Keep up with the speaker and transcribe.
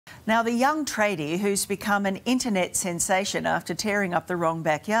Now, the young tradie who's become an internet sensation after tearing up the wrong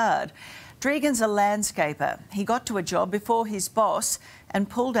backyard. Dregan's a landscaper. He got to a job before his boss and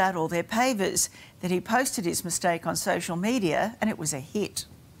pulled out all their pavers. Then he posted his mistake on social media and it was a hit.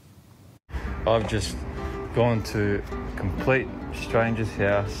 I've just gone to a complete stranger's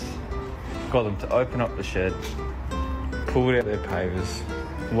house, got them to open up the shed, pulled out their pavers,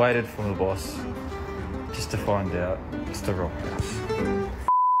 waited for the boss just to find out it's the wrong house.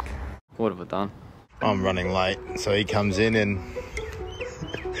 What have I done? I'm running late, so he comes in and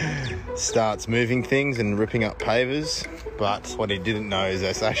starts moving things and ripping up pavers, but what he didn't know is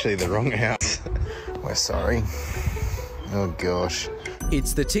that's actually the wrong house. We're sorry. Oh gosh.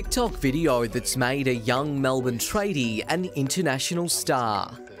 It's the TikTok video that's made a young Melbourne tradie an international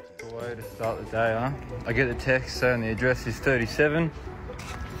star. The way to start the day, huh? I get the text saying the address is 37.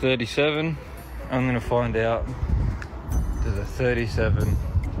 I'm going to find out there's a 37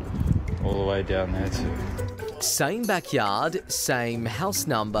 all the way down there too. Same backyard, same house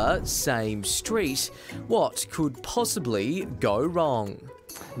number, same street. What could possibly go wrong?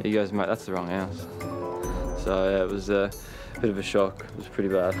 He goes, mate, that's the wrong house. So yeah, it was a bit of a shock. It was pretty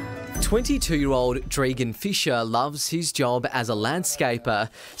bad. 22-year-old Dregan Fisher loves his job as a landscaper,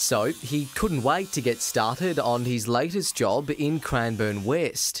 so he couldn't wait to get started on his latest job in Cranbourne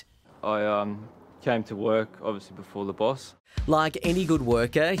West. I came to work, obviously, before the boss. Like any good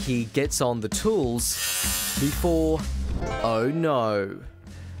worker, he gets on the tools before, oh no.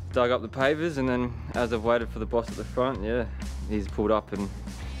 Dug up the pavers, and then as I've waited for the boss at the front, yeah, he's pulled up and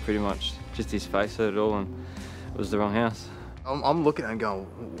pretty much just his face said it all, and it was the wrong house. I'm looking at him going,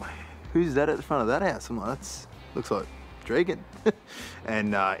 who's that at the front of that house? I'm like, looks like Dregan.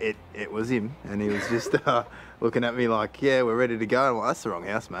 And it was him, and he was just looking at me like, yeah, we're ready to go. I'm like, that's the wrong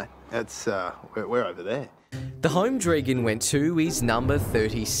house, mate. That's, we're over there. The home Dregan went to is number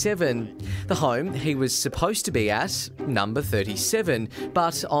 37. The home he was supposed to be at, number 37,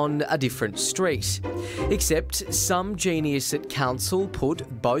 but on a different street. Except some genius at council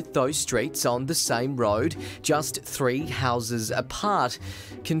put both those streets on the same road, just 3 houses apart.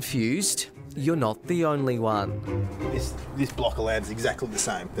 Confused? You're not the only one. This block of land's exactly the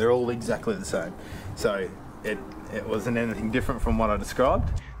same. They're all exactly the same. So it wasn't anything different from what I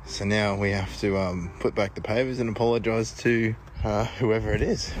described. So now we have to put back the pavers and apologise to whoever it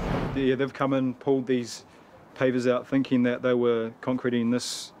is. Yeah, they've come in, pulled these pavers out thinking that they were concreting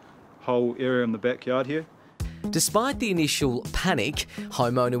this whole area in the backyard here. Despite the initial panic,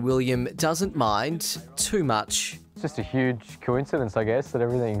 homeowner William doesn't mind too much. It's just a huge coincidence, I guess, that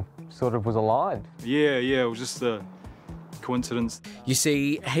everything sort of was aligned. Yeah, it was just a coincidence. You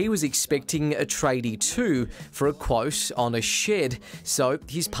see, he was expecting a tradie too for a quote on a shed, so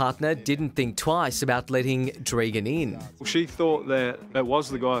his partner didn't think twice about letting Dregan in. Well, she thought that it was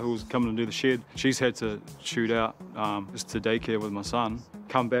the guy who was coming to do the shed. She's had to shoot out just to daycare with my son.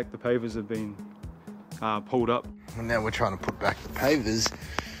 Come back, the pavers have been pulled up. And now we're trying to put back the pavers,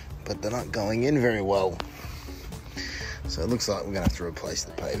 but they're not going in very well. So it looks like we're going to have to replace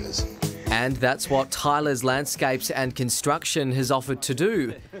the pavers. And that's what Tyler's Landscapes and Construction has offered to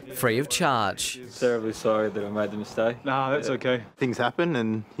do, free of charge. Terribly sorry that I made the mistake. No, that's okay. Things happen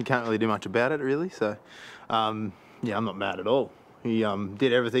and you can't really do much about it, really. So, yeah, I'm not mad at all. He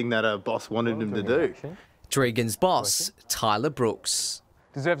did everything that a boss wanted him to do. Dregan's boss, Tyler Brooks.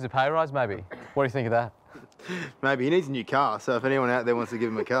 Deserves a pay rise, maybe. What do you think of that? Maybe. He needs a new car, so if anyone out there wants to give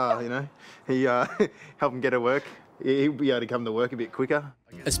him a car, you know, he help him get to work. He'll be able to come to work a bit quicker.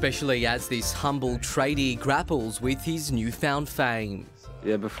 Especially as this humble tradie grapples with his newfound fame.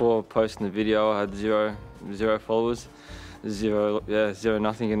 Yeah, before posting the video, I had zero followers, zero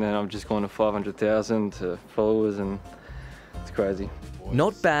nothing, and then I'm just going to 500,000 followers, and it's crazy.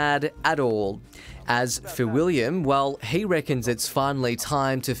 Not bad at all. As for William, well, he reckons it's finally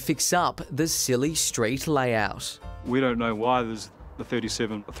time to fix up the silly street layout. We don't know why there's the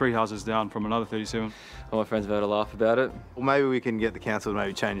 37, 3 houses down from another 37. All my friends have had a laugh about it. Well, maybe we can get the council to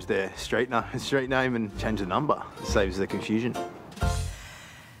maybe change their street name and change the number. It saves the confusion.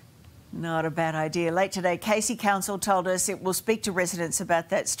 Not a bad idea. Late today, Casey Council told us it will speak to residents about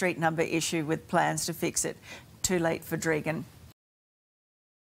that street number issue with plans to fix it. Too late for Dregan.